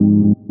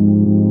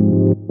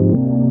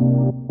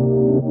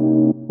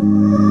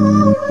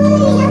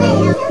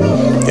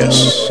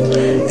yes.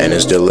 And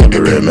it's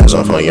deliberate, mess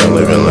off on young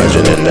living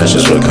legend, and that's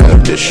just what come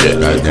with this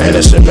shit. And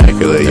it's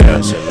immaculate, yeah.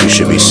 You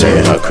should be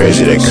saying how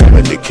crazy they come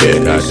with the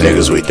kid.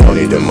 Niggas, we don't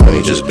need the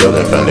money, just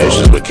building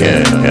foundations we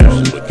can, yeah.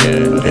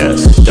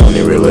 Don't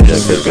need religion,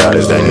 cause God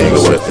is that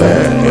nigga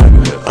within,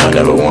 yeah. I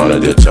never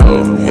wanted to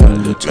toe, yeah.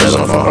 Mess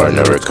off my heart,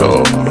 never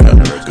cold, yeah.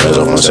 Mess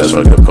off my sense,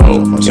 fuck the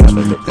pole, yeah.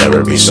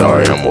 Never be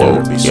sorry, I'm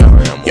woke, yeah.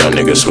 Young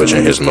nigga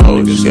switching his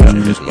modes, yeah.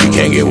 You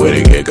can't get with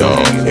it, get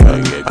gone,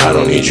 yeah. I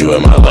don't need you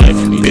in my life,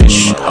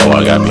 bitch. Oh,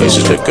 I got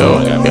places to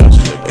go, yeah.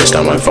 It's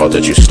not my fault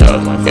that you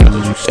stuck,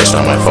 yeah. It's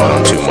not my fault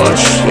I'm too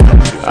much,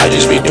 yeah. I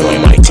just be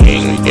doing my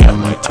thing, yeah.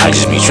 I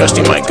just be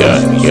trusting my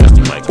gut, yeah.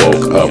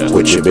 Woke up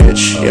with your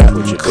bitch, yeah.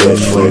 Clip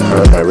flick,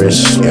 hurt my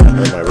wrist,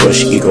 yeah.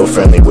 Push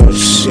eco-friendly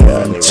whips,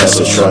 yeah.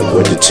 Tesla truck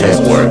with the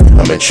tent work.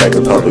 I'm in Czech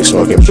Republic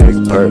smoking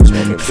big perks.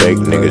 Fake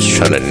niggas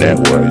tryna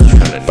network.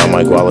 Find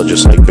my guala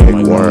just like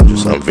big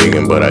worms. I'm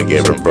vegan but I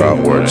give her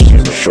bratwurst.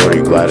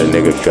 Shorty glad a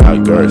nigga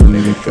got girth.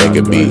 Make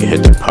a beat,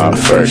 hit the pot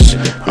first.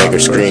 Make her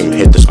scream,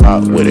 hit the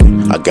spot with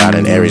it. I got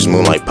an Aries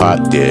moon like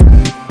Pot did.